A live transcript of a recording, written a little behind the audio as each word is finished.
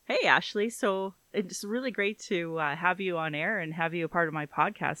Hey, Ashley. So it's really great to have you on air and have you a part of my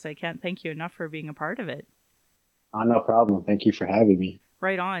podcast. I can't thank you enough for being a part of it. No problem. Thank you for having me.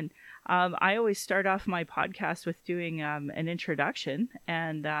 Right on. I always start off my podcast with doing an introduction.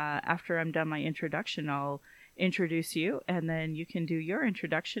 And after I'm done my introduction, I'll introduce you and then you can do your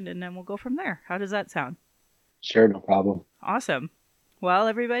introduction and then we'll go from there. How does that sound? Sure, no problem. Awesome. Well,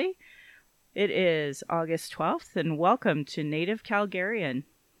 everybody, it is August 12th, and welcome to Native Calgarian.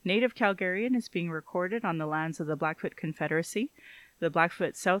 Native Calgarian is being recorded on the lands of the Blackfoot Confederacy. The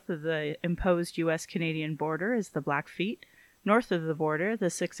Blackfoot south of the imposed U.S.-Canadian border is the Blackfeet. North of the border, the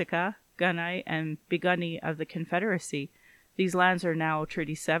Siksika, Gunai, and Piikani of the Confederacy. These lands are now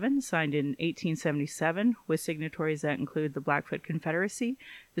Treaty 7, signed in 1877, with signatories that include the Blackfoot Confederacy,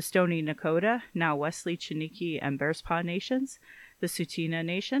 the Stoney Nakoda, now Wesley, Chiniki, and Bearspaw nations, the Tsuut'ina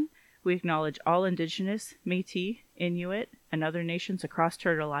Nation. We acknowledge all Indigenous, Métis, Inuit, and other nations across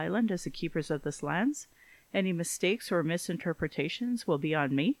Turtle Island as the keepers of this lands. Any mistakes or misinterpretations will be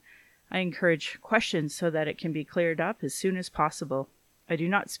on me. I encourage questions so that it can be cleared up as soon as possible. I do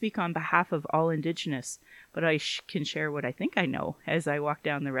not speak on behalf of all Indigenous, but I can share what I think I know as I walk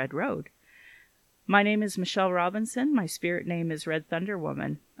down the Red Road. My name is Michelle Robinson. My spirit name is Red Thunder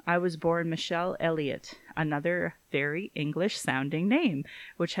Woman. I was born Michelle Elliott, another very English-sounding name,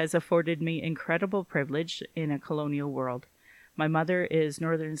 which has afforded me incredible privilege in a colonial world. My mother is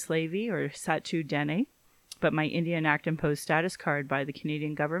Northern Slavey, or Sahtu Dene, but my Indian Act imposed status card by the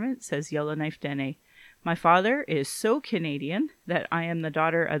Canadian government says Yellowknife Dene. My father is so Canadian that I am the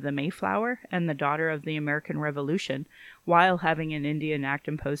daughter of the Mayflower and the daughter of the American Revolution, while having an Indian Act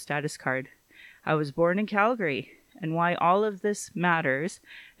imposed status card. I was born in Calgary, and why all of this matters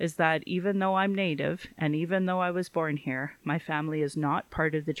is that even though I'm Native, and even though I was born here, my family is not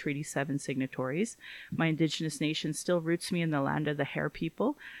part of the Treaty 7 signatories. My Indigenous nation still roots me in the land of the Hare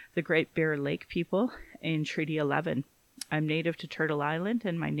people, the Great Bear Lake people, in Treaty 11. I'm native to Turtle Island,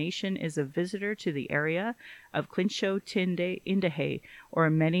 and my nation is a visitor to the area of Clincho Tinde Indahe, or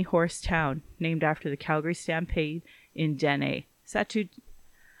a many-horse town, named after the Calgary Stampede in Dene. Sahtu,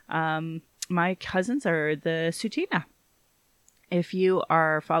 my cousins are the Tsuut'ina. If you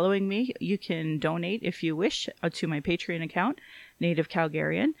are following me, you can donate if you wish to my Patreon account, Native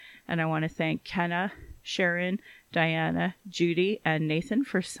Calgarian. And I want to thank Kenna, Sharon, Diana, Judy, and Nathan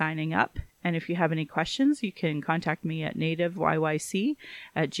for signing up. And if you have any questions, you can contact me at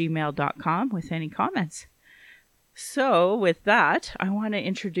nativeyyc@gmail.com with any comments. So with that, I want to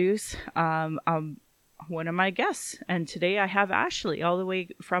introduce one of my guests. And today I have Ashley all the way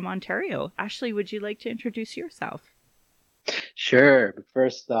from Ontario. Ashley, would you like to introduce yourself? Sure. But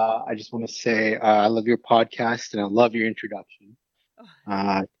first, I just want to say I love your podcast and I love your introduction.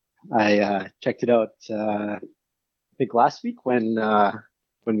 I checked it out, I think last week when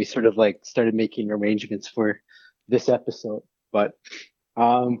we sort of like started making arrangements for this episode. But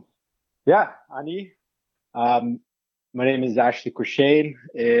yeah, Ani, um, my name is Ashley Crushane.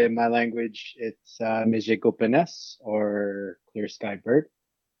 In my language, it's Mijigopenes, or Clear Sky Bird.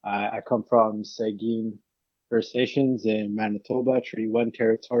 I come from Sagin First Nations in Manitoba, Treaty 1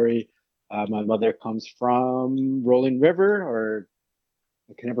 territory. My mother comes from Rolling River, or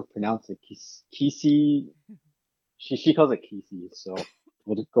I can never pronounce it, Kisi. She calls it Kisi, so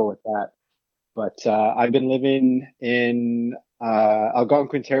we'll just go with that. But I've been living in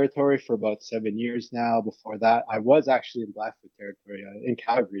Algonquin territory for about 7 years now. Before that, I was actually in Blackfoot territory in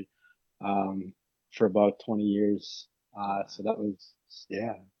Calgary for about 20 years. So that was,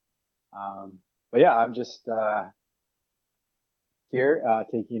 yeah. But yeah, I'm just here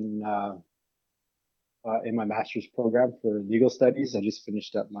taking in my master's program for legal studies. I just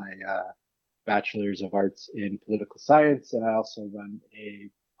finished up my bachelor's of arts in political science, and I also run a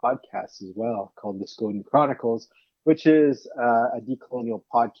podcast as well called the Skoden Chronicles, which is a decolonial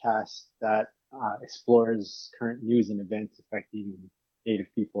podcast that explores current news and events affecting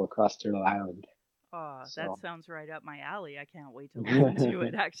Native people across Turtle Island. Oh, that So, sounds right up my alley. I can't wait to listen to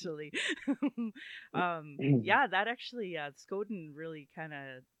it, actually. Yeah, that actually, Skoden really kind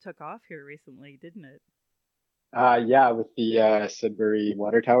of took off here recently, didn't it? yeah, with the Sudbury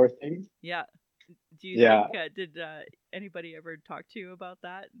water tower thing. Yeah. Do you think, Yeah. did anybody ever talk to you about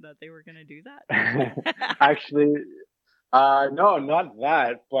that they were going to do that? Actually, no, not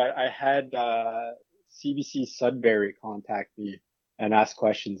that, but I had CBC Sudbury contact me and ask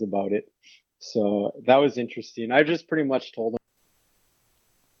questions about it. So that was interesting. I just pretty much told them.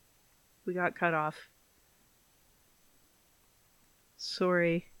 We got cut off.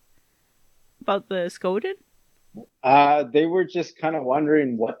 Sorry. About the Skoden? They were just kind of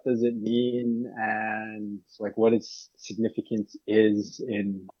wondering what does it mean and like what its significance is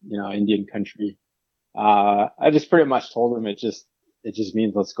in, Indian country. I just pretty much told them it just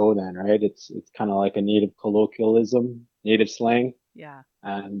means let's go then, right? It's kind of like a native colloquialism, native slang. Yeah.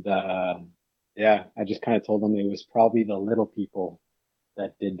 And yeah, I just kind of told them it was probably the little people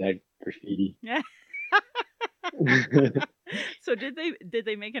that did that graffiti. Yeah. So did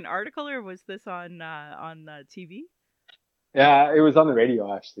they make an article, or was this on TV? Yeah, it was on the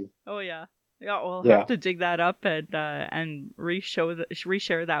radio actually. Oh yeah. Yeah, we'll have Yeah. to dig that up and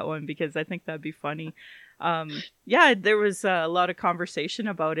reshare that one because I think that'd be funny. Yeah, there was a lot of conversation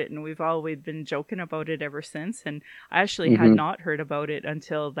about it, and we've been joking about it ever since. And I actually had Hmm. not heard about it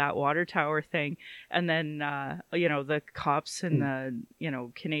until that water tower thing, and then the cops and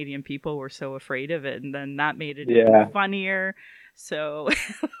the Canadian people were so afraid of it, and then that made it even Yeah. funnier. So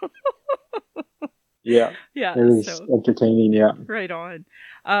Yeah. yeah, It was so entertaining. Yeah. right on.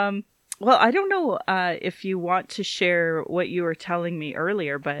 Well, I don't know if you want to share what you were telling me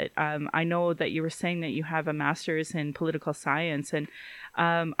earlier, but I know that you were saying that you have a master's in political science, and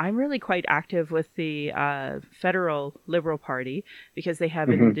I'm really quite active with the federal Liberal Party because they have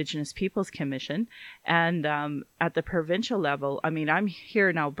an Hmm. Indigenous Peoples Commission, and at the provincial level, I mean, I'm here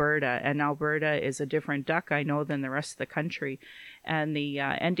in Alberta, and Alberta is a different duck, I know, than the rest of the country, and the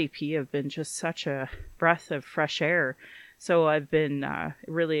NDP have been just such a breath of fresh air. So I've been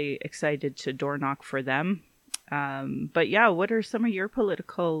really excited to door knock for them. But yeah, what are some of your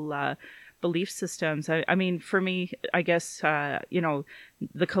political belief systems? I mean, for me, I guess, the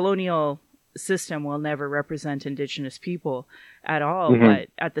colonial system will never represent Indigenous people at all. Hmm. But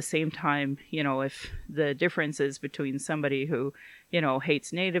at the same time, if the difference is between somebody who,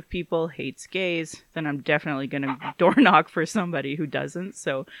 hates Native people, hates gays, then I'm definitely going to door knock for somebody who doesn't.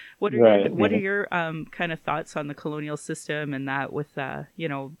 So Right. what are your kind of thoughts on the colonial system and that with,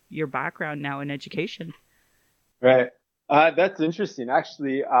 your background now in education? Right. That's interesting.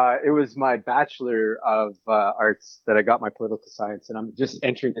 Actually, it was my Bachelor of Arts that I got my political science, and I'm just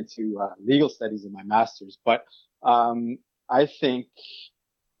entering into legal studies in my master's. But I think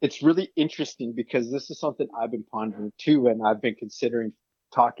it's really interesting because this is something I've been pondering too, and I've been considering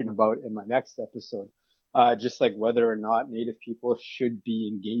talking about in my next episode. Just like whether or not Native people should be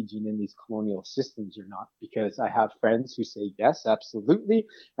engaging in these colonial systems or not, because I have friends who say yes, absolutely,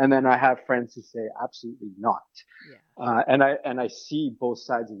 and then I have friends who say absolutely not. Yeah. And I see both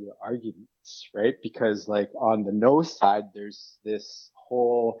sides of the arguments, right? Because like on the no side, there's this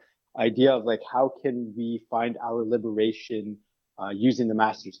whole idea of like how can we find our liberation using the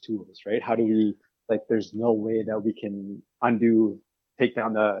master's tools, right? How do we like? There's no way that we can take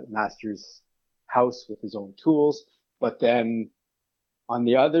down the master's house with his own tools. But then on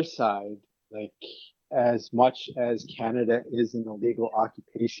the other side, like as much as Canada is an illegal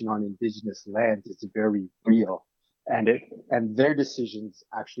occupation on Indigenous lands, it's very real. And their decisions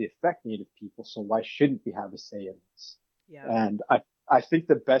actually affect Native people. So why shouldn't we have a say in this? Yeah. And I think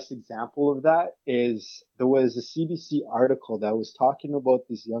the best example of that is there was a CBC article that was talking about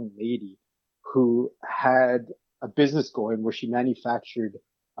this young lady who had a business going where she manufactured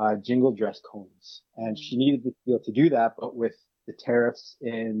jingle dress cones, and Mm-hmm. she needed to be able to do that, but with the tariffs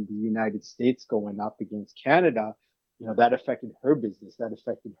in the United States going up against Canada, that affected her business, that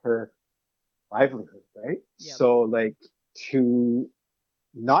affected her livelihood, right? Yep. So like to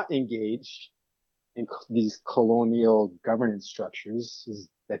not engage in these colonial governance structures is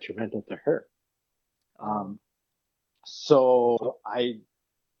detrimental to her. Oh. Um, so I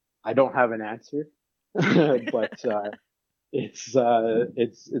don't have an answer, but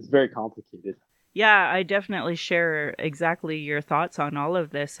it's very complicated. Yeah, I definitely share exactly your thoughts on all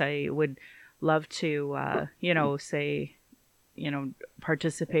of this. I would love to, say,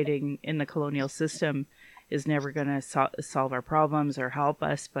 participating in the colonial system is never going to solve our problems or help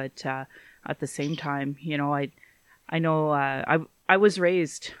us. But at the same time, I know I was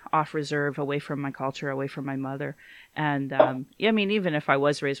raised off reserve, away from my culture, away from my mother, and yeah, I mean, even if I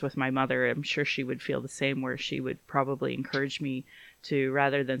was raised with my mother, I'm sure she would feel the same. Where she would probably encourage me to,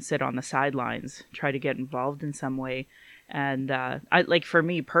 rather than sit on the sidelines, try to get involved in some way. And I like for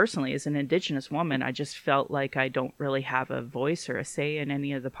me personally, as an Indigenous woman, I just felt like I don't really have a voice or a say in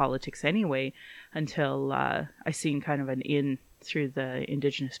any of the politics anyway, until I seen kind of an in through the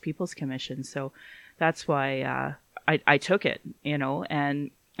Indigenous Peoples Commission. So that's why I took it,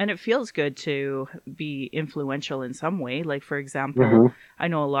 and it feels good to be influential in some way. Like, for example, Hmm. I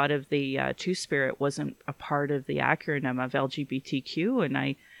know a lot of the Two Spirit wasn't a part of the acronym of LGBTQ, and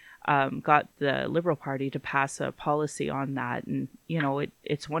I got the Liberal Party to pass a policy on that. And,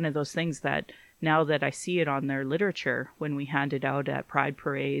 it's one of those things that now that I see it on their literature when we hand it out at pride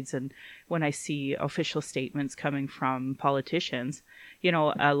parades, and when I see official statements coming from politicians,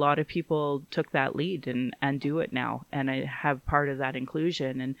 a lot of people took that lead and do it now, and I have part of that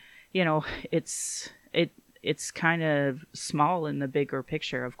inclusion. And it's kind of small in the bigger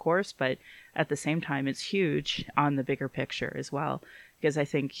picture, of course, but at the same time, it's huge on the bigger picture as well. Because I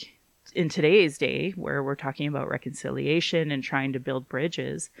think in today's day, where we're talking about reconciliation and trying to build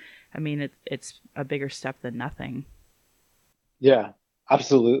bridges, I mean, it's a bigger step than nothing. Yeah,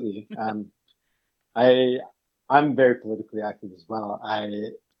 absolutely. I'm very politically active as well.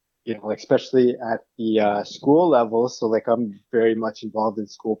 Especially at the school level. So like I'm very much involved in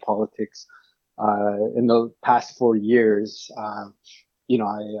school politics. In the past 4 years, I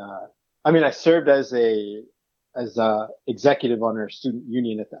served as a executive on our student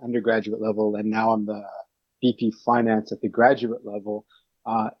union at the undergraduate level, and now I'm the VP finance at the graduate level.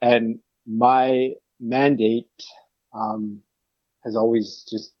 And my mandate has always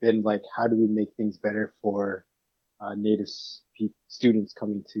just been like, how do we make things better for Native students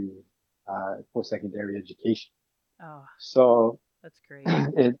coming to post-secondary education? Oh, so that's great.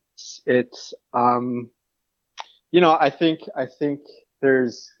 I think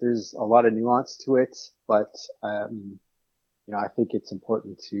there's a lot of nuance to it, but I think it's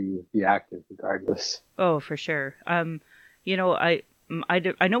important to be active regardless. Oh, for sure. I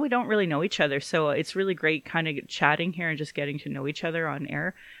know we don't really know each other, so it's really great kind of chatting here and just getting to know each other on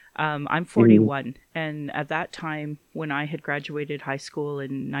air. I'm 41, and at that time, when I had graduated high school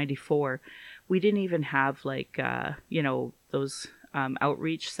in '94, we didn't even have those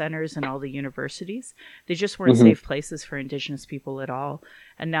outreach centers in all the universities. They just weren't safe places for Indigenous people at all.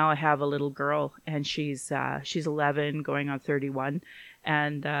 And now I have a little girl, and she's 11, going on 31.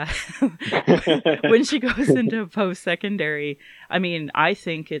 And when she goes into post-secondary, I mean, I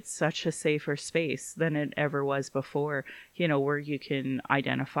think it's such a safer space than it ever was before, where you can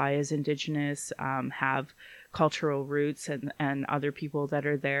identify as Indigenous, have cultural roots and other people that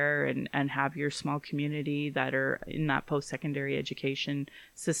are there, and have your small community that are in that post-secondary education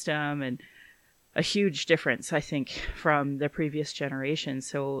system. And a huge difference, I think, from the previous generation.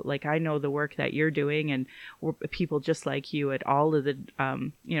 So like, I know the work that you're doing, and people just like you at all of the,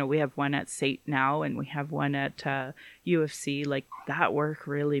 we have one at SAIT now, and we have one at UFC. Like, that work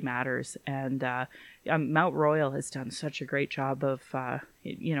really matters. And Mount Royal has done such a great job of,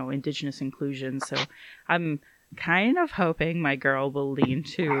 Indigenous inclusion. So I'm kind of hoping my girl will lean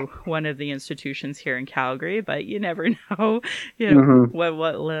to one of the institutions here in Calgary, but you never know, what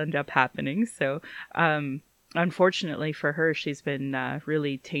will end up happening. So, unfortunately for her, she's been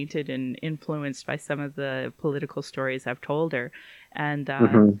really tainted and influenced by some of the political stories I've told her.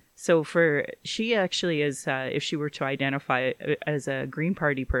 And so she actually is, if she were to identify as a Green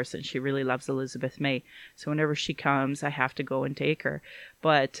Party person, she really loves Elizabeth May. So whenever she comes, I have to go and take her.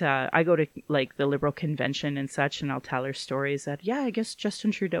 But I go to like the Liberal convention and such, and I'll tell her stories that, yeah, I guess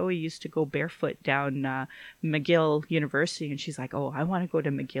Justin Trudeau used to go barefoot down McGill University. And she's like, oh, I want to go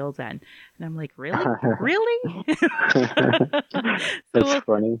to McGill then. And I'm like, really? Really? That's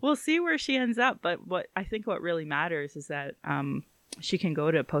funny. We'll see where she ends up. But what really matters is that she can go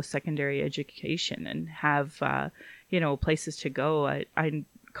to post-secondary education and have, places to go.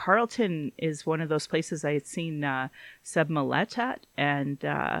 Carleton is one of those places I had seen Seb Millett at, and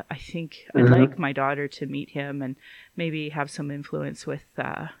I think I'd like my daughter to meet him and maybe have some influence with,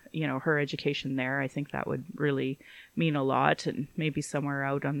 her education there. I think that would really mean a lot, and maybe somewhere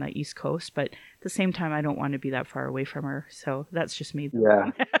out on the East Coast. But at the same time, I don't want to be that far away from her. So that's just me.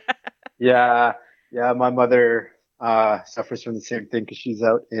 Yeah. My mother suffers from the same thing, because she's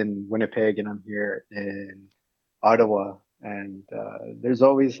out in Winnipeg and I'm here in Ottawa. And there's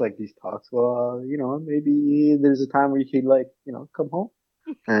always like these talks, well, maybe there's a time where you could come home.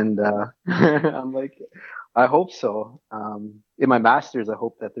 And I'm like, I hope so. In my master's, I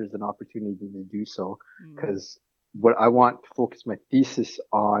hope that there's an opportunity to do so, because what I want to focus my thesis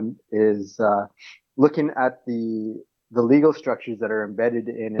on is looking at the legal structures that are embedded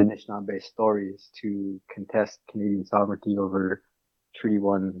in Anishinaabe stories to contest Canadian sovereignty over Treaty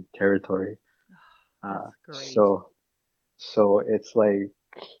 1 territory. So it's like,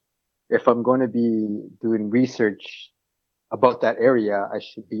 if I'm going to be doing research about that area, I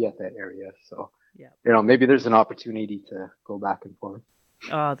should be at that area. So, maybe there's an opportunity to go back and forth.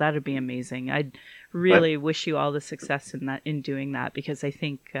 Oh, that'd be amazing. I'd really wish you all the success in doing that, because I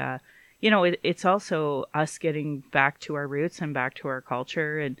think, it's also us getting back to our roots and back to our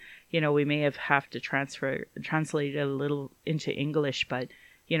culture. And, we may have to translate it a little into English, but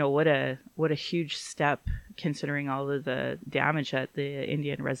what a huge step, considering all of the damage that the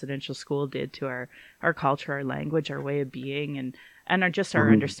Indian residential school did to our culture, our language, our way of being, and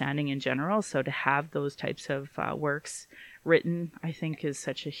our understanding in general. So to have those types of works written, I think, is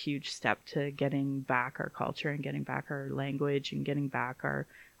such a huge step to getting back our culture and getting back our language and getting back our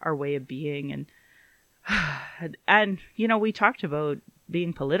way of being. And we talked about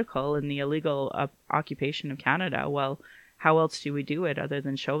being political and the illegal occupation of Canada. Well, how else do we do it other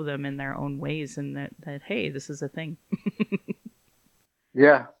than show them in their own ways, and that hey, this is a thing.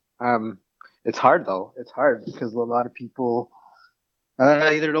 Yeah. It's hard though. It's hard because a lot of people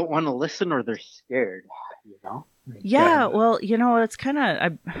either don't want to listen or they're scared, you know? Yeah, well, it's kind of,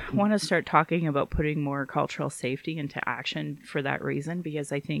 I want to start talking about putting more cultural safety into action for that reason,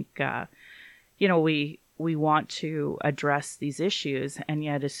 because I think, we want to address these issues, and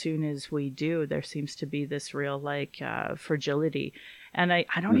yet as soon as we do, there seems to be this real fragility. And I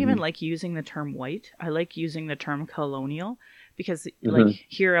don't even like using the term white. I like using the term colonial, because like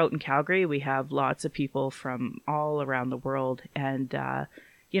here out in Calgary, we have lots of people from all around the world, and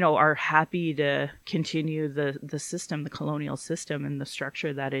are happy to continue the system, the colonial system, and the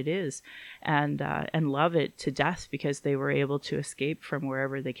structure that it is, and love it to death because they were able to escape from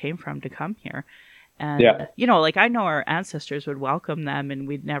wherever they came from to come here. And, I know our ancestors would welcome them and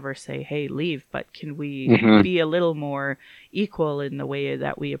we'd never say, hey, leave. But can we be a little more equal in the way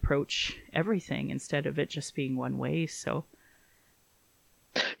that we approach everything instead of it just being one way? So.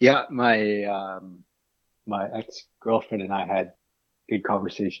 Yeah, my ex-girlfriend and I had good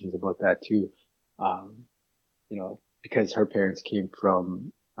conversations about that too. Because her parents came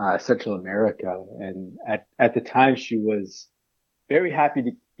from Central America, and at the time she was very happy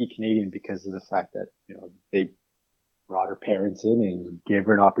to be Canadian because of the fact that, they brought her parents in and gave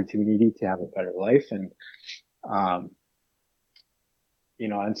her an opportunity to have a better life. And,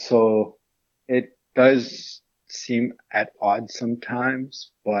 and so it does seem at odds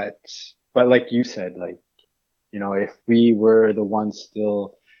sometimes, but like you said, if we were the ones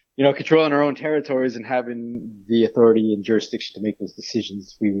still, controlling our own territories and having the authority and jurisdiction to make those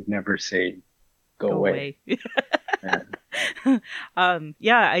decisions, we would never say, go away.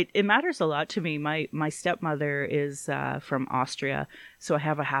 It matters a lot to me. My stepmother is from Austria, so I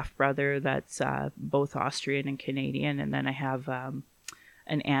have a half brother that's both Austrian and Canadian, and then I have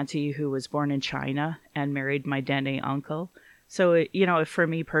an auntie who was born in China and married my Dene uncle. So for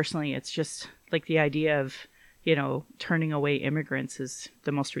me personally, it's just like the idea of turning away immigrants is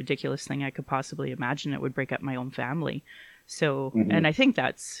the most ridiculous thing I could possibly imagine. It would break up my own family. So, and I think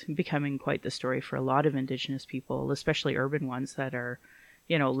that's becoming quite the story for a lot of Indigenous people, especially urban ones that are,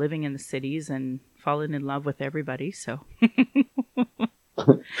 living in the cities and falling in love with everybody. So.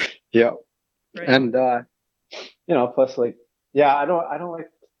 Yeah. Right. And, plus I don't like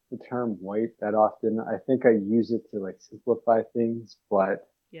the term white that often. I think I use it to simplify things, but,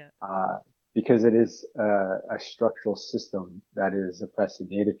 because it is a structural system that is oppressing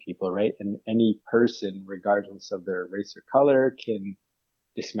Native people, right? And any person, regardless of their race or color, can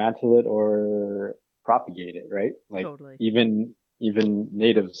dismantle it or propagate it, right? Totally. even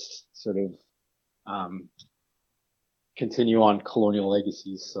Natives sort of continue on colonial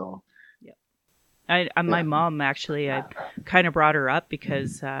legacies. So. My mom, actually, I kind of brought her up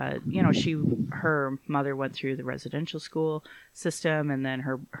because, her mother went through the residential school system, and then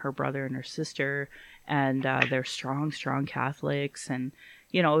her brother and her sister, and they're strong Catholics, and,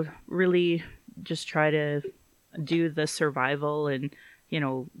 really just try to do the survival and,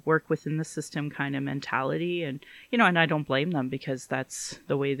 work within the system kind of mentality. And, and I don't blame them because that's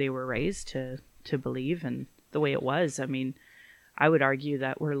the way they were raised to believe and the way it was. I mean, I would argue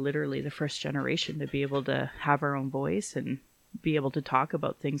that we're literally the first generation to be able to have our own voice and be able to talk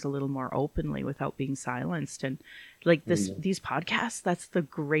about things a little more openly without being silenced. And these podcasts, that's the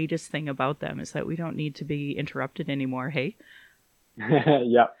greatest thing about them, is that we don't need to be interrupted anymore. Hey?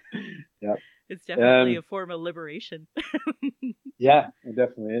 Yeah. It's definitely a form of liberation. Yeah, it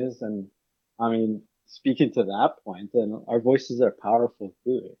definitely is. And I mean, speaking to that point, and our voices are powerful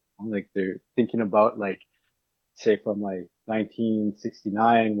too. They're thinking about say from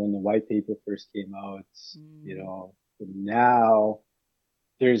 1969 when the white paper first came out, now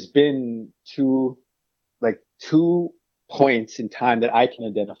there's been two points in time that I can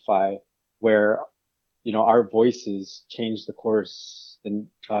identify where, our voices changed the course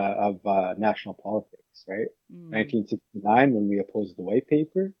of national politics, right? 1969 when we opposed the white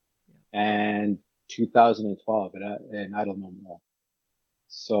paper, and 2012, and I don't know more.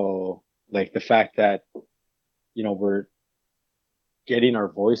 So the fact that we're getting our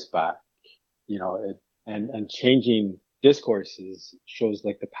voice back, and changing discourses shows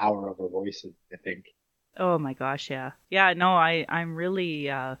like the power of our voices, I think. Oh my gosh, yeah. Yeah, no, I'm really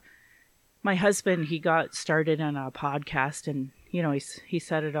my husband, he got started on a podcast, and he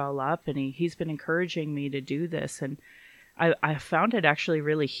set it all up, and he's been encouraging me to do this, and I found it actually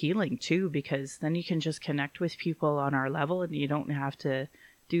really healing too, because then you can just connect with people on our level and you don't have to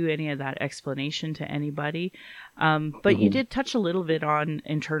do any of that explanation to anybody. But you Hmm. did touch a little bit on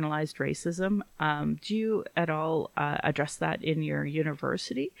internalized racism. Do you at all address that in your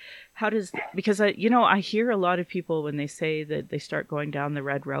university? How does, because I hear a lot of people when they say that they start going down the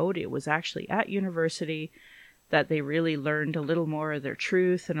red road, it was actually at university that they really learned a little more of their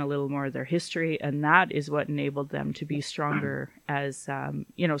truth and a little more of their history, and that is what enabled them to be stronger as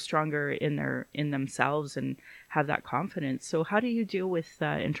stronger in themselves and have that confidence. So how do you deal with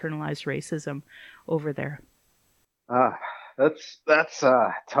internalized racism over there? Uh, that's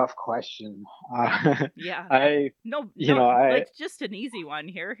a tough question. Yeah. I, No, you no, know, I, like just an easy one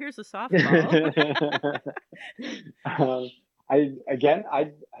here. Here's a softball. um, I again,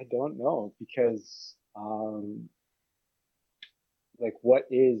 I don't know because, like, what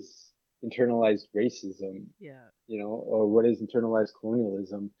is internalized racism, Yeah, or what is internalized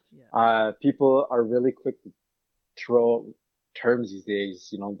colonialism? yeah, People are really quick to throw terms these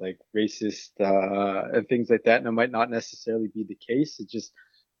days, like racist, and things like that, and it might not necessarily be the case. It's just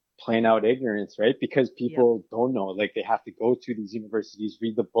plain out ignorance, right? Because yep, people don't know, like they have to go to these universities,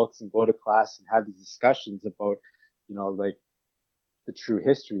 read the books, and go to class and have these discussions about, like the true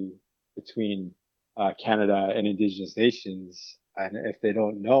history between Canada and Indigenous nations. And if they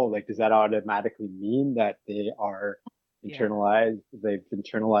don't know, like, does that automatically mean that they are yeah, internalized? They've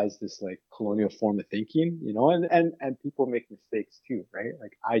internalized this like colonial form of thinking, and people make mistakes too, right?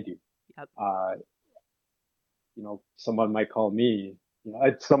 Like I do. yep, Uh, someone might call me,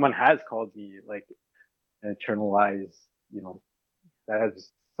 someone has called me like internalized, you know, that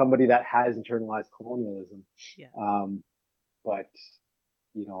has somebody that has internalized colonialism. yeah, Um, but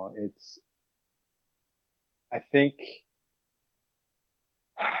it's I think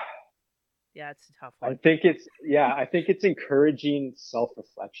yeah. It's a tough I one. think it's yeah, I think it's encouraging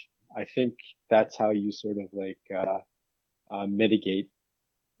self-reflection. I think Yeah. that's how you sort of like mitigate,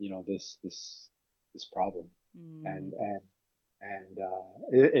 this problem. Mm, And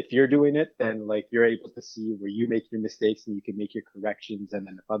if you're doing it, then like you're able to see where you make your mistakes and you can make your corrections. And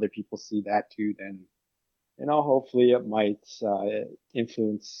then if other people see that too, then hopefully it might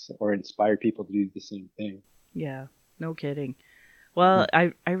influence or inspire people to do the same thing. yeah. No kidding. Well,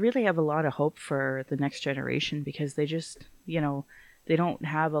 I really have a lot of hope for the next generation, because they just, they don't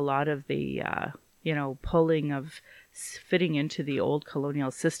have a lot of the, pulling of fitting into the old colonial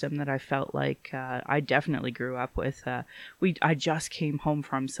system that I felt like I definitely grew up with. I just came home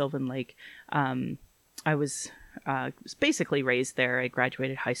from Sylvan Lake. I was basically raised there. I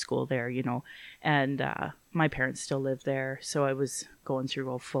graduated high school there, and my parents still live there. So I was going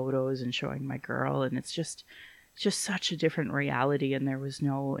through old photos and showing my girl, and it's just such a different reality, and there was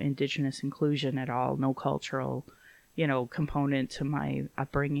no indigenous inclusion at all, no cultural component to my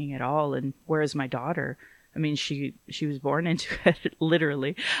upbringing at all. And whereas my daughter, I mean, she was born into it.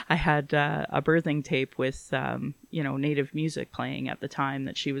 Literally, I had a birthing tape with native music playing at the time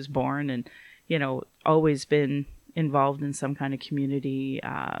that she was born, and always been involved in some kind of community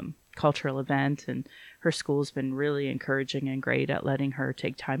cultural event. And her school's been really encouraging and great at letting her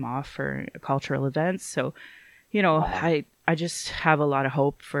take time off for cultural events. So Um, I just have a lot of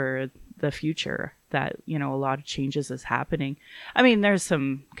hope for the future, that, a lot of changes is happening. I mean, there's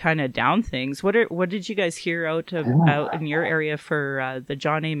some kind of down things. What did you guys hear out in your area for the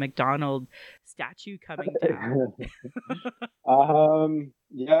John A. Macdonald statue coming down?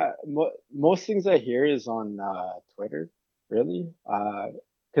 yeah, most things I hear is on Twitter, really.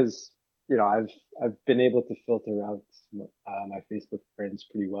 Because I've been able to filter out my Facebook friends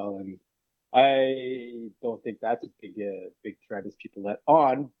pretty well, and I don't think that's a big threat as people let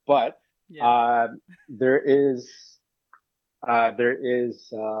on. But Yeah. uh, there is there is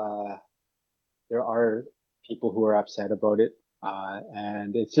there are people who are upset about it,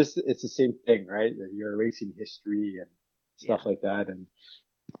 and it's the same thing, right? You're erasing history and stuff Yeah. like that, and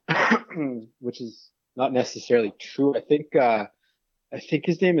which is not necessarily true. I think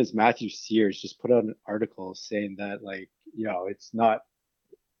his name is Matthew Sears. Just put out an article saying that, like,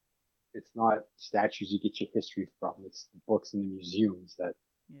 it's not statues you get your history from. It's the books in the museums that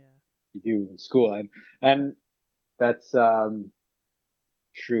Yeah. you do in school, and that's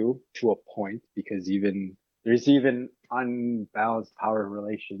true to a point, because there's even unbalanced power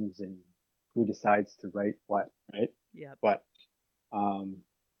relations in who decides to write what, right? Yep. But um,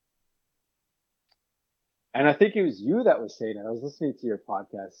 And I think it was you that was saying it. I was listening to your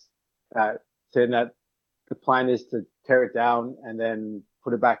podcast saying that the plan is to tear it down and then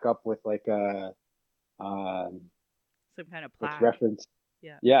put it back up with like a um, Some kind of with plaque. reference,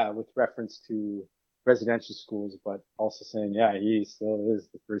 Yeah. yeah, with reference to residential schools, but also saying, yeah, he still is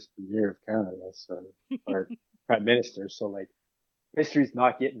the first premier of Canada, so or prime minister. So like history's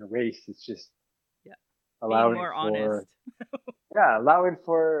not getting erased. It's just Yeah. Being allowing more honest. for allowing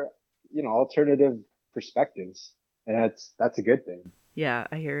for alternative perspectives, and that's a good thing. Yeah,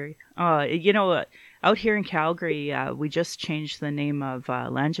 I hear you. Out here in Calgary, we just changed the name of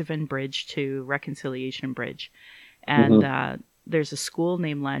Langevin Bridge to Reconciliation Bridge. And Mm-hmm. there's a school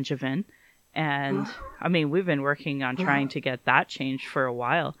named Langevin. And I mean, we've been working on trying to get that changed for a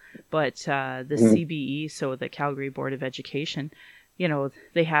while. But the Mm-hmm. CBE, so the Calgary Board of Education,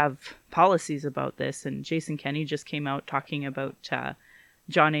 they have policies about this. And Jason Kenney just came out talking about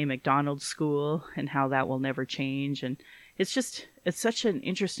John A. Macdonald School and how that will never change. And it's such an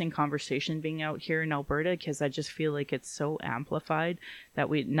interesting conversation being out here in Alberta because I just feel like it's so amplified that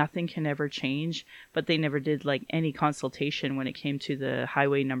nothing can ever change. But they never did like any consultation when it came to the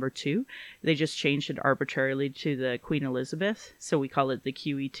highway number 2. They just changed it arbitrarily to the Queen Elizabeth, so we call it the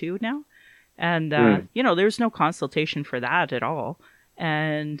QE2 now. And Mm. there's no consultation for that at all.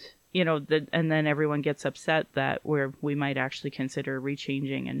 And and then everyone gets upset that we might actually consider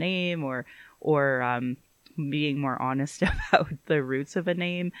rechanging a name or being more honest about the roots of a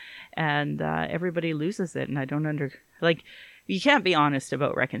name, and everybody loses it. And I don't like, you can't be honest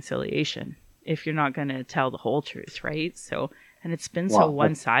about reconciliation if you're not going to tell the whole truth, right? So, and it's been so Wow,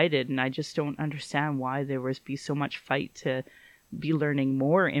 one-sided, and I just don't understand why there was be so much fight to be learning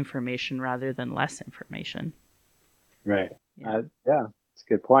more information rather than less information. right. Yeah. Yeah, it's a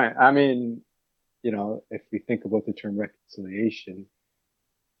good point. I mean, if we think about the term reconciliation,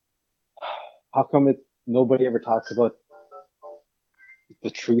 how come nobody ever talks about the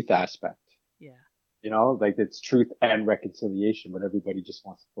truth aspect? Yeah. Like it's truth and reconciliation, but everybody just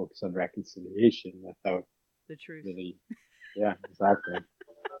wants to focus on reconciliation without The truth. really, yeah, exactly,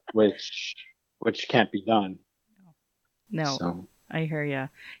 which can't be done. No, So, I hear ya.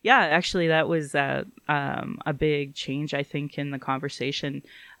 Yeah, actually, that was a big change, I think, in the conversation.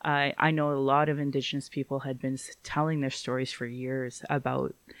 I know a lot of Indigenous people had been telling their stories for years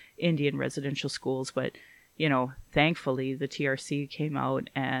about Indian residential schools, but thankfully, the TRC came out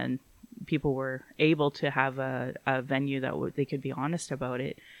and people were able to have a venue that they could be honest about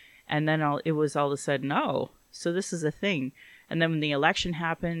it. And then it was all of a sudden, oh, so this is a thing. And then when the election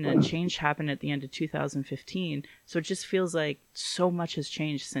happened and change happened at the end of 2015, so it just feels like so much has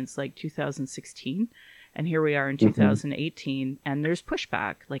changed since like 2016. And here we are in mm-hmm. 2018, and there's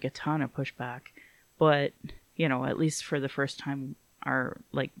pushback, like a ton of pushback. But, at least for the first time, our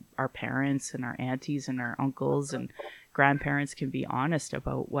parents and our aunties and our uncles and grandparents can be honest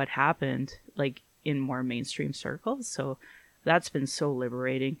about what happened, like in more mainstream circles. So that's been so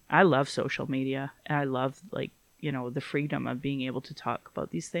liberating. I love social media. I love like the freedom of being able to talk about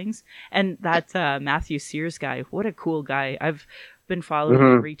these things. And that Matthew Sears guy, what a cool guy. I've been following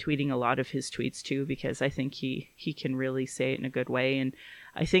and Mm-hmm. retweeting a lot of his tweets too because I think he can really say it in a good way. And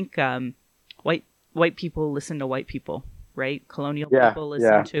I think white white people listen to white people, right? Colonial Yeah, people listen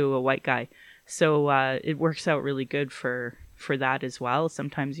yeah, to a white guy. So it works out really good for that as well.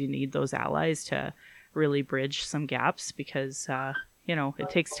 Sometimes you need those allies to really bridge some gaps because it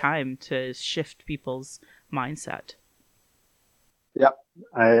takes time to shift people's mindset. yeah.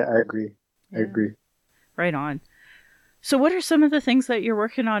 I agree. I Yeah, agree. right on. So, what are some of the things that you're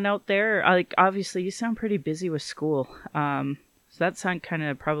working on out there? Like, obviously, you sound pretty busy with school. So that sounds kind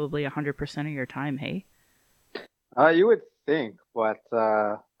of probably 100% of your time, hey? You would think, but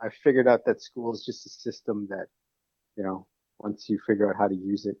I figured out that school is just a system that, you know, once you figure out how to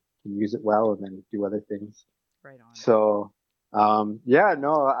use it, you can use it well and then do other things. Right on. So, yeah,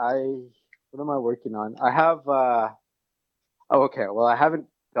 no, what am I working on? I have, oh, okay. Well, I haven't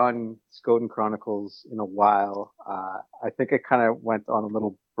done Skoden Chronicles in a while. I think I kind of went on a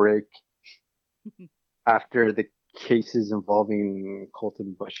little break after the cases involving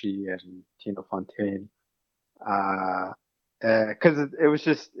Colton Bushy and Tina Fontaine. Uh, because it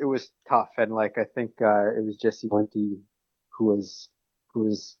was tough, and like I think it was Jesse Wente who was who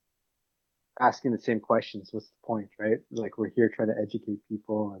was asking the same questions. What's the point, right? Like we're here trying to educate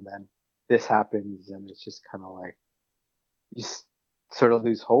people, and then this happens, and it's just kind of like you sort of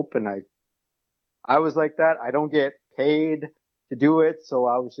lose hope. And I was like that. I don't get paid to do it, so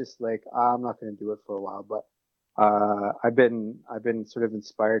I was just like, I'm not going to do it for a while. But I've been sort of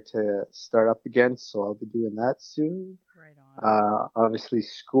inspired to start up again, so I'll be doing that soon. Right on. Obviously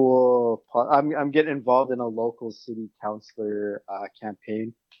school. I'm getting involved in a local city councilor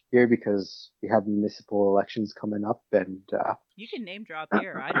campaign here because we have municipal elections coming up, and You can name drop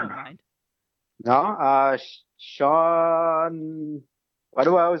here. I don't mind. no, Sean. Why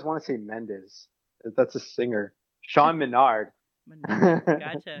do I always want to say Mendes? That's a singer. Sean Menard. Menard.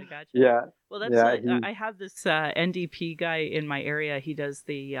 Gotcha, gotcha. Yeah, Well, that's yeah. He I have this NDP guy in my area. He does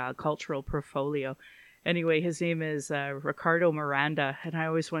the cultural portfolio. Anyway, his name is Ricardo Miranda, and I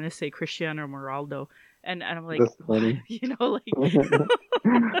always want to say Cristiano Ronaldo, and I'm like, that's funny. like,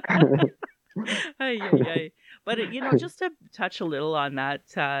 ay, ay, ay. But just to touch a little on that,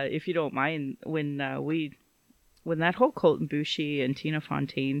 if you don't mind, when that whole Colton Boushie and Tina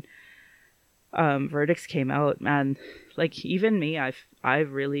Fontaine verdicts came out, man, like even me,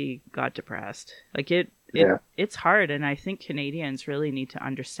 I've really got depressed. Like Yeah. it's hard, and I think Canadians really need to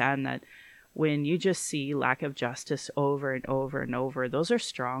understand that when you just see lack of justice over and over and over, those are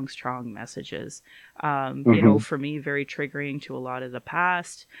strong, strong messages. For me, very triggering to a lot of the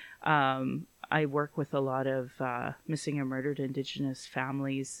past. I work with a lot of missing and murdered Indigenous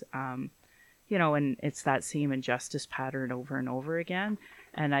families, and it's that same injustice pattern over and over again.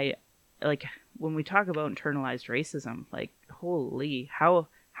 And I, like, when we talk about internalized racism, like, holy, how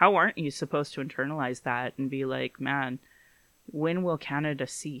aren't you supposed to internalize that and be like, man, when will Canada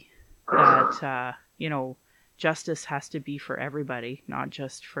see that, justice has to be for everybody, not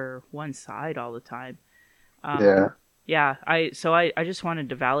just for one side all the time? Yeah. Yeah, I just wanted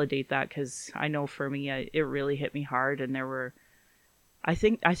to validate that because I know for me, it really hit me hard, and I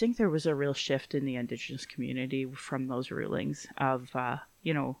think there was a real shift in the Indigenous community from those rulings of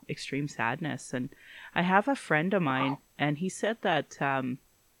extreme sadness. And I have a friend of mine, and he said that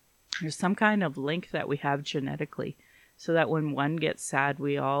there's some kind of link that we have genetically, so that when one gets sad,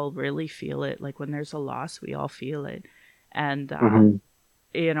 we all really feel it. Like when there's a loss, we all feel it. And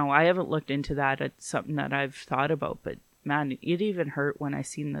I haven't looked into that. It's something that I've thought about, but man, it even hurt when I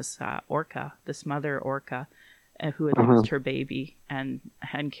seen this this mother orca, who had lost her baby and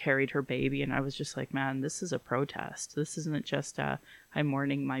carried her baby, and I was just like, man, this is a protest. This isn't just I'm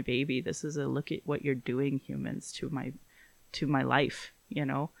mourning my baby. This is a look at what you're doing, humans, to my life,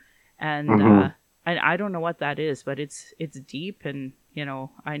 and I don't know what that is, but it's deep, and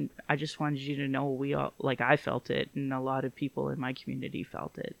I just wanted you to know we all, like, I felt it, and a lot of people in my community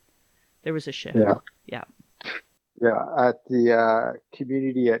felt it. There was a shift. Yeah. Yeah, at the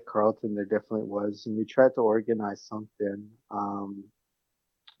community at Carleton, there definitely was, and we tried to organize something.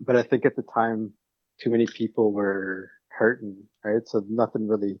 But I think at the time, too many people were hurting, right? So nothing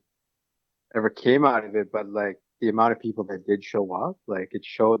really ever came out of it. But like the amount of people that did show up, like it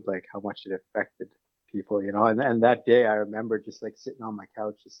showed like how much it affected people, And that day, I remember just like sitting on my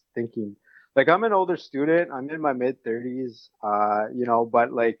couch, just thinking, like I'm an older student, I'm in my mid 30s,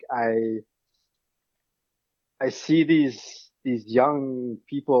 but like I see these young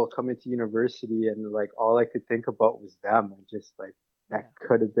people coming to university, and like all I could think about was them, and just like that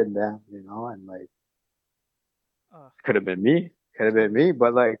could have been them, and like could have been me,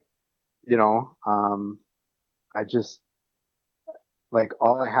 but like I just, like,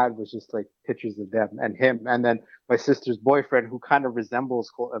 all I had was just like pictures of them and him, and then my sister's boyfriend, who kind of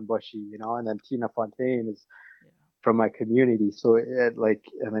resembles Colton Bushy, and then Tina Fontaine is from my community, so and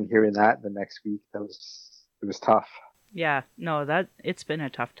then hearing that the next week, it was tough. Yeah, no, that it's been a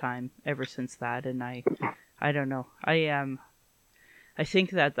tough time ever since that, and I don't know. I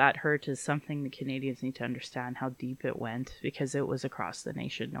think that hurt is something the Canadians need to understand how deep it went, because it was across the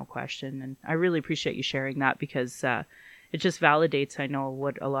nation, no question. And I really appreciate you sharing that, because it just validates, I know,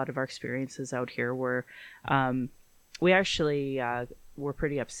 what a lot of our experiences out here were. We actually were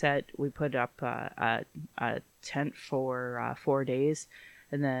pretty upset. We put up a tent for 4 days,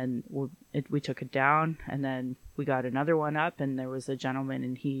 and then we took it down, and then we got another one up, and there was a gentleman,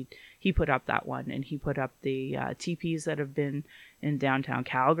 and he put up that one, and he put up the teepees that have been in downtown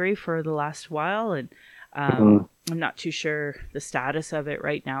Calgary for the last while, and I'm not too sure the status of it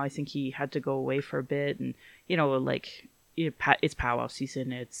right now. I think he had to go away for a bit, and it's powwow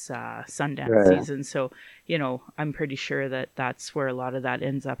season, it's Sundance season, so I'm pretty sure that's where a lot of that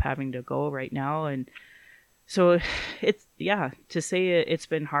ends up having to go right now. And so it's, to say it's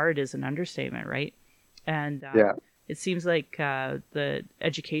been hard is an understatement, right? And it seems like the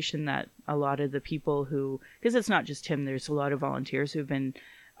education that a lot of the people because it's not just him, there's a lot of volunteers who've been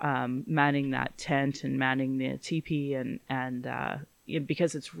manning that tent and manning the teepee, and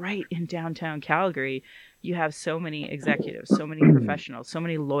because it's right in downtown Calgary, you have so many executives, so many professionals, so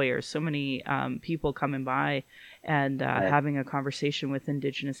many lawyers, so many people coming by and having a conversation with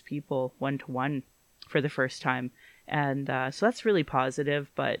Indigenous people one-to-one for the first time. And so that's really positive.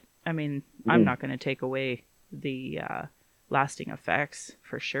 But I mean, I'm not going to take away the lasting effects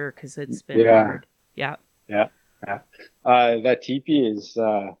for sure, because it's been hard. Yeah. That teepee is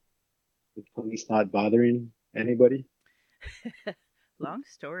the police not bothering anybody? Long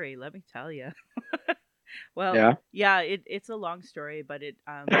story, let me tell you. Well, it's a long story, but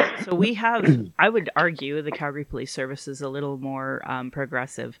so we have, I would argue the Calgary Police Service is a little more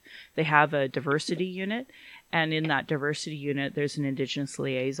progressive. They have a diversity unit, and in that diversity unit, there's an Indigenous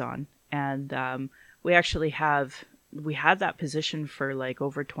liaison. And we actually we had that position for like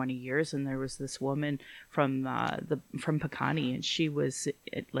over 20 years, and there was this woman from Pekani, and she was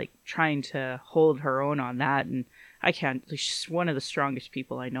like trying to hold her own on that, and she's one of the strongest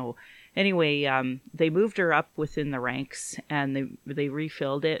people I know. Anyway, they moved her up within the ranks, and they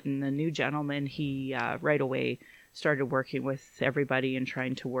refilled it, and the new gentleman, he right away started working with everybody and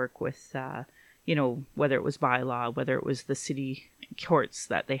trying to work with, whether it was bylaw, whether it was the city courts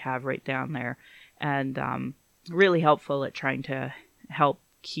that they have right down there, and really helpful at trying to help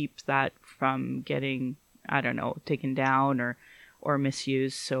keep that from getting, taken down or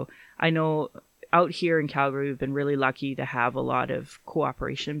misused. So I know out here in Calgary, we've been really lucky to have a lot of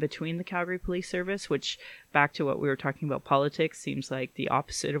cooperation between the Calgary Police Service, which, back to what we were talking about politics, seems like the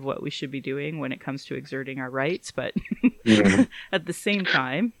opposite of what we should be doing when it comes to exerting our rights. But at the same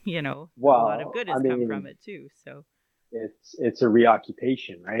time, a lot of good has come from it too. So it's a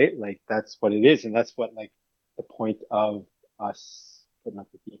reoccupation, right? Like, that's what it is. And that's what, like, the point of us putting up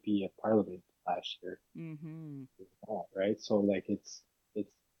the DP at Parliament last year. Right? So, like, it's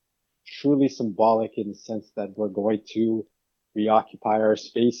truly symbolic in the sense that we're going to reoccupy our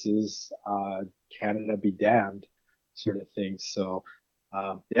spaces, Canada be damned, sort of thing. So,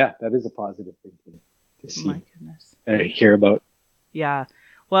 that is a positive thing to see. My goodness. And hear about. Yeah.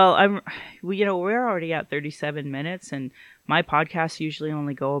 Well, we're already at 37 minutes, and my podcasts usually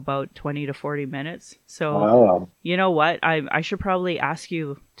only go about 20 to 40 minutes. So, You know what? I should probably ask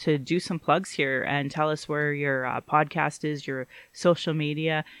you to do some plugs here and tell us where your podcast is, your social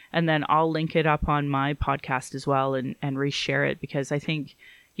media, and then I'll link it up on my podcast as well and reshare it, because I think,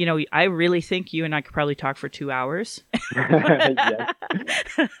 I really think you and I could probably talk for 2 hours.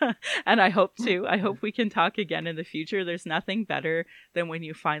 And I hope to. I hope we can talk again in the future. There's nothing better than when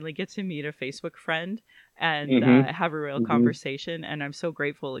you finally get to meet a Facebook friend and have a real conversation. And I'm so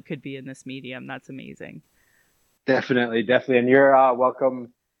grateful it could be in this medium. That's amazing. Definitely. And you're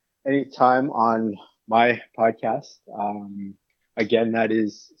welcome anytime on my podcast. Again, that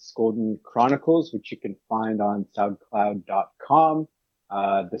is Scoden Chronicles, which you can find on soundcloud.com.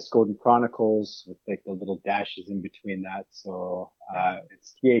 The Scoden Chronicles with like the little dashes in between that. So,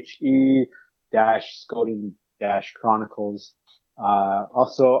 it's THE-Scoden-Chronicles.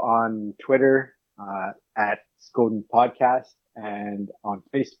 Also on Twitter, at Scoden Podcast, and on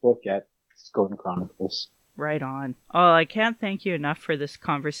Facebook at Scoden Chronicles. Right on. Oh, I can't thank you enough for this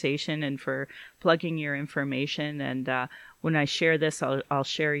conversation and for plugging your information. And when I share this, I'll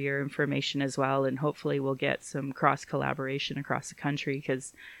share your information as well. And hopefully we'll get some cross collaboration across the country,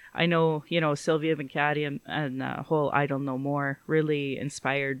 because I know, Sylvia Vincati and the whole Idle No More really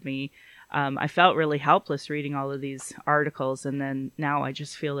inspired me. I felt really helpless reading all of these articles, and then now I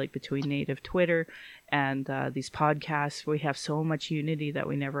just feel like between Native Twitter and these podcasts, we have so much unity that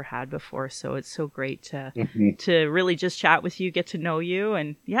we never had before. So it's so great to really just chat with you, get to know you,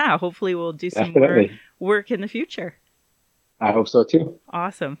 and hopefully we'll do some more work in the future. I hope so too.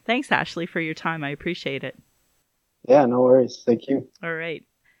 Awesome. Thanks, Ashley, for your time. I appreciate it. Yeah, no worries. Thank you. All right.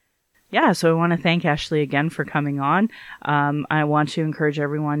 Yeah, so I want to thank Ashley again for coming on. I want to encourage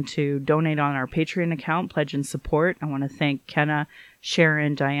everyone to donate on our Patreon account, pledge and support. I want to thank Kenna,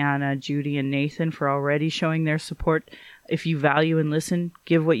 Sharon, Diana, Judy, and Nathan for already showing their support. If you value and listen,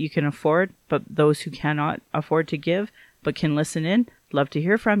 give what you can afford, but those who cannot afford to give but can listen in, love to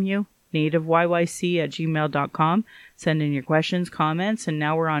hear from you. nativeyyc@gmail.com. Send in your questions, comments, and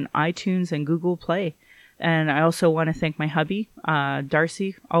now we're on iTunes and Google Play. And I also want to thank my hubby,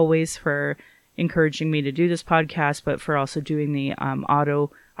 Darcy, always for encouraging me to do this podcast, but for also doing the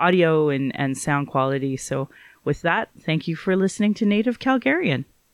audio and sound quality. So with that, thank you for listening to Native Calgarian.